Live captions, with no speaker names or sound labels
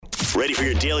Ready for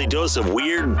your daily dose of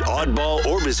weird, oddball,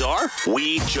 or bizarre?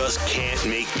 We just can't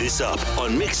make this up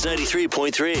on Mix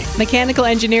 93.3. Mechanical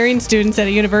engineering students at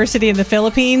a university in the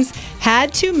Philippines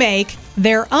had to make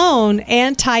their own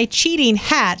anti-cheating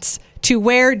hats to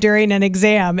wear during an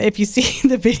exam. If you see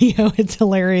the video, it's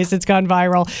hilarious. It's gone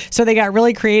viral. So they got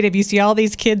really creative. You see all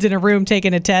these kids in a room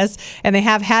taking a test, and they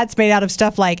have hats made out of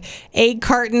stuff like egg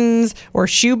cartons or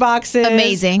shoe boxes.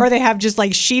 Amazing. Or they have just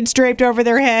like sheets draped over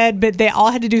their head, but they all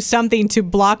had to do something to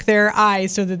block their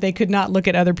eyes so that they could not look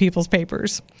at other people's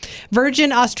papers.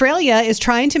 Virgin Australia is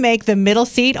trying to make the middle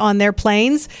seat on their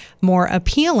planes more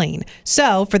appealing.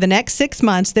 So for the next 6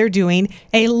 months, they're doing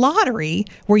a lottery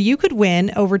where you could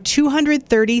win over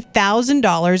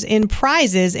 $230,000 in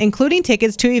prizes, including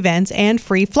tickets to events and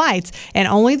free flights. And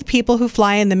only the people who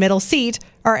fly in the middle seat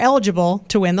are eligible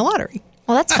to win the lottery.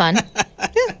 Well, that's fun.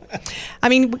 Yeah. I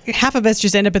mean, half of us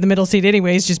just end up in the middle seat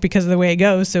anyways, just because of the way it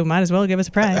goes. So might as well give us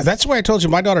a prize. That's why I told you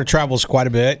my daughter travels quite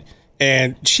a bit.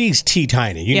 And she's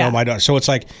teeny, you know, my daughter. So it's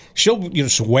like she'll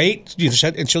just wait,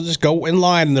 and she'll just go in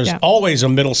line, and there's always a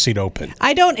middle seat open.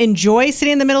 I don't enjoy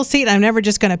sitting in the middle seat. I'm never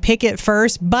just going to pick it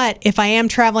first. But if I am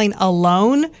traveling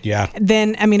alone,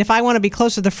 then, I mean, if I want to be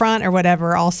close to the front or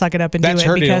whatever, I'll suck it up and do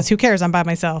it because who cares? I'm by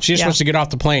myself. She just wants to get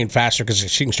off the plane faster because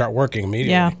she can start working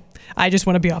immediately. Yeah. I just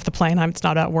want to be off the plane. It's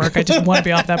not at work. I just want to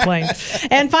be off that plane.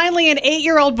 And finally, an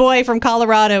 8-year-old boy from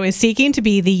Colorado is seeking to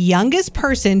be the youngest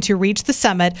person to reach the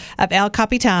summit of El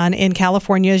Capitan in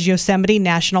California's Yosemite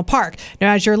National Park.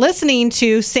 Now, as you're listening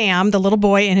to Sam, the little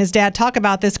boy, and his dad talk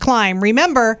about this climb,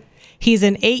 remember, he's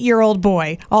an 8-year-old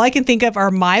boy. All I can think of are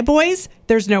my boys.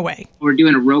 There's no way. We're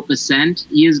doing a rope ascent.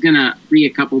 He is going to free a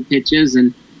couple pitches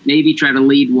and maybe try to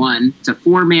lead one. It's a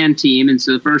 4-man team, and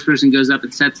so the first person goes up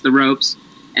and sets the ropes,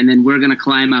 and then we're going to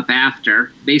climb up after.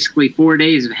 Basically 4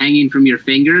 days of hanging from your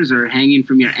fingers or hanging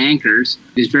from your anchors.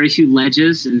 There's very few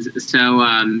ledges, and so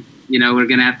we're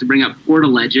going to have to bring up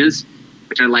portaledges,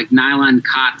 which are like nylon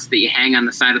cots that you hang on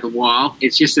the side of the wall.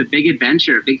 It's just a big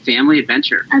adventure, a big family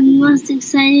adventure. I'm most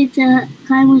excited to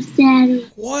climb with Daddy.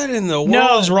 What in the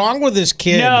world is wrong with this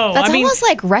kid? No, That's almost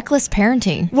like reckless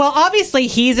parenting. Well, obviously,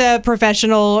 he's a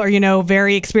professional or,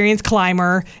 very experienced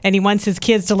climber, and he wants his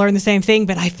kids to learn the same thing.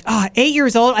 But 8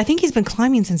 years old, I think he's been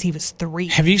climbing since he was 3.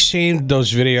 Have you seen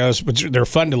those videos, which they're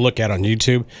fun to look at on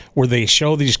YouTube, where they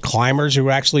show these climbers who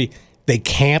actually... They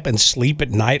camp and sleep at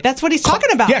night. That's what he's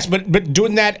talking about. Yes, but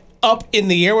doing that up in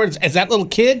the air as that little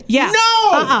kid? Yeah.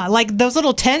 No! Like those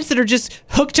little tents that are just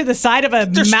hooked to the side of a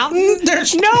mountain?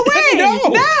 There's no way!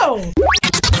 No!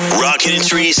 Rocket and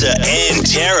Teresa and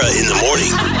Tara in the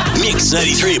morning. Mix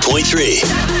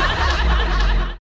 93.3.